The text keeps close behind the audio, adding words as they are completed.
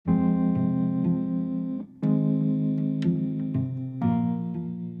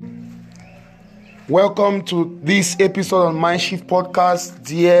Welcome to this episode on Mindshift Podcast.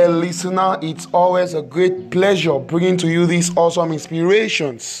 Dear listener, it's always a great pleasure bringing to you these awesome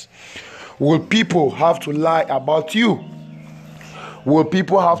inspirations. Will people have to lie about you? Will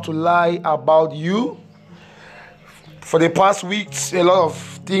people have to lie about you? For the past weeks, a lot of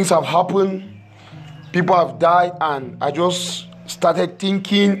things have happened. People have died, and I just started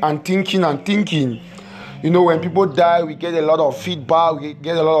thinking. You know, when people die, we get a lot of feedback, we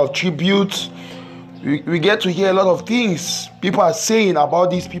get a lot of tributes. We get to hear a lot of things people are saying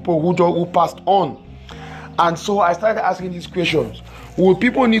about these people who passed on. And so I started asking these questions. Will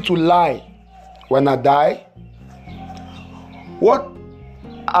people need to lie when I die? What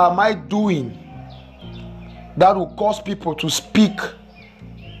am I doing that will cause people to speak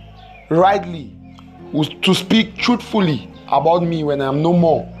rightly, to speak truthfully about me when I'm no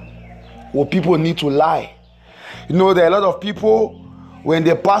more? Will people need to lie? You know, there are a lot of people, when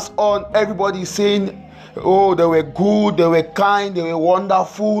they pass on, everybody is saying, oh, they were good, they were kind, they were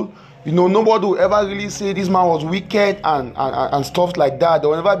wonderful. You know, nobody will ever really say this man was wicked and stuff like that. They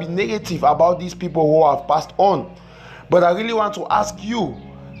will never be negative about these people who have passed on. But I really want to ask you,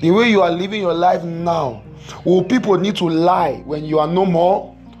 the way you are living your life now, will people need to lie when you are no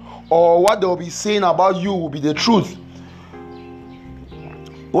more? Or what they will be saying about you will be the truth?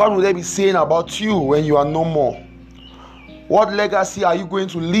 What will they be saying about you when you are no more? What legacy are you going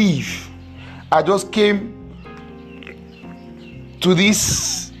to leave? I just came to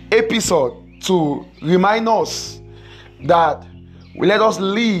this episode to remind us that we let us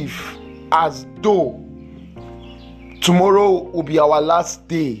live as though tomorrow will be our last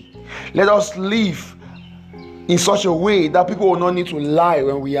day. Let us live in such a way that people will not need to lie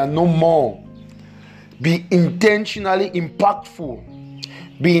when we are no more. Be intentionally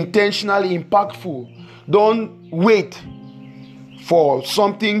impactful. Be intentionally impactful. Don't wait for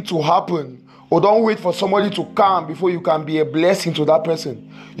something to happen, or don't wait for somebody to come before you can be a blessing to that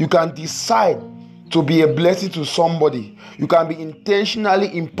person. You can decide to be a blessing to somebody. You can be intentionally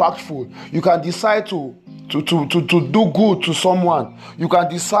impactful. You can decide to do good to someone. You can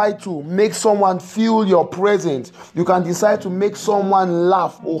decide to make someone feel your presence. You can decide to make someone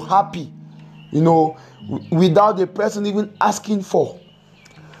laugh or happy, you know, without the person even asking for.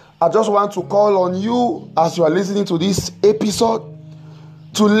 I just want to call on you as you are listening to this episode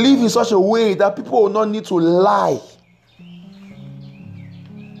to live in such a way that people will not need to lie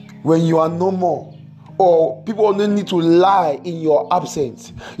when you are no more, or people will not need to lie in your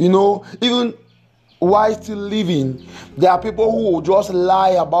absence. You know, even while still living, there are people who will just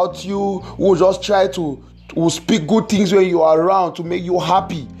lie about you, who will just try to speak good things when you are around to make you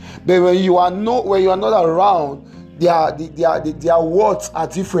happy. But when you are not around, their words are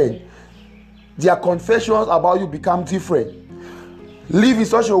different. Their confessions about you become different. Live in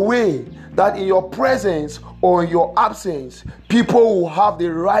such a way that in your presence or in your absence, people will have the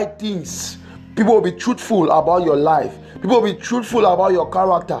right things. People will be truthful about your life. People will be truthful about your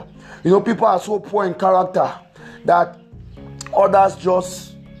character. You know, people are so poor in character that others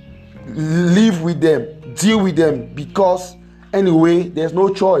just live with them, deal with them, because anyway, there's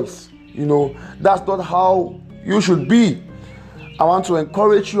no choice. You know, that's not how you should be. I want to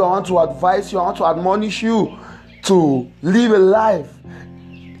encourage you, I want to advise you, I want to admonish you to live a life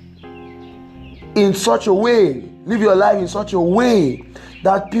in such a way, live your life in such a way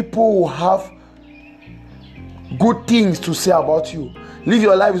that people will have good things to say about you. Live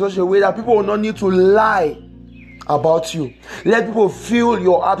your life in such a way that people will not need to lie about you. Let people feel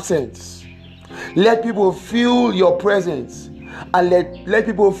your absence. Let people feel your presence. And let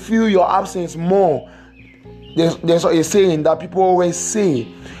people feel your absence more. There's a saying that people always say,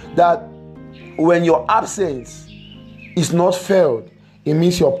 that when your absence is not felt, it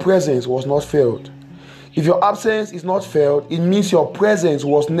means your presence was not felt. If your absence is not felt, it means your presence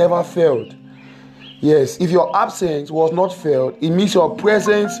was never felt. Yes, if your absence was not felt, it means your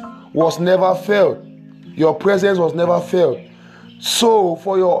presence was never felt. Your presence was never felt. So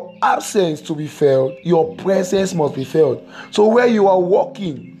for your absence to be felt, your presence must be felt. So where you are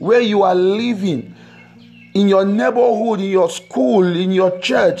walking, where you are living, in your neighborhood, in your school, in your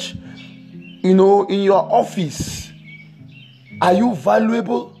church, you know, in your office, are you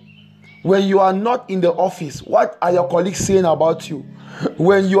valuable? When you are not in the office, what are your colleagues saying about you?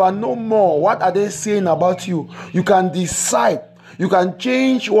 When you are no more, what are they saying about you? You can decide. You can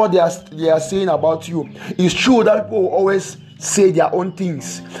change what they are saying about you. It's true that people will always say their own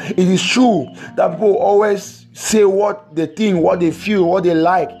things. It is true that people will always say what they think, what they feel, what they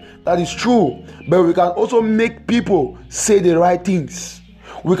like. That is true. But we can also make people say the right things.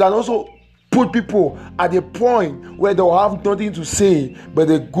 We can also put people at a point where they'll have nothing to say but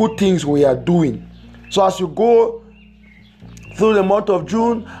the good things we are doing. So as you go through the month of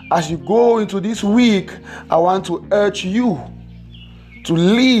June, as you go into this week, I want to urge you to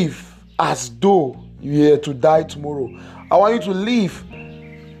live as though you are to die tomorrow. I want you to live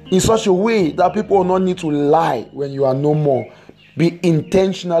in such a way that people will not need to lie when you are no more. Be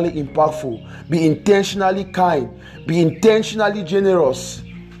intentionally impactful. Be intentionally kind. Be intentionally generous.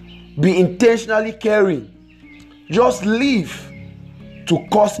 Be intentionally caring. Just live to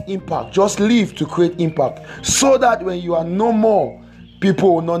cause impact. Just live to create impact. So that when you are no more,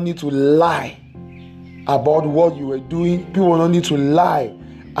 people will not need to lie about what you were doing. People will not need to lie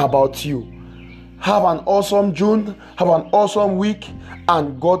about you. Have an awesome June. Have an awesome week.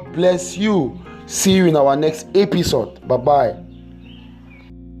 And God bless you. See you in our next episode. Bye-bye.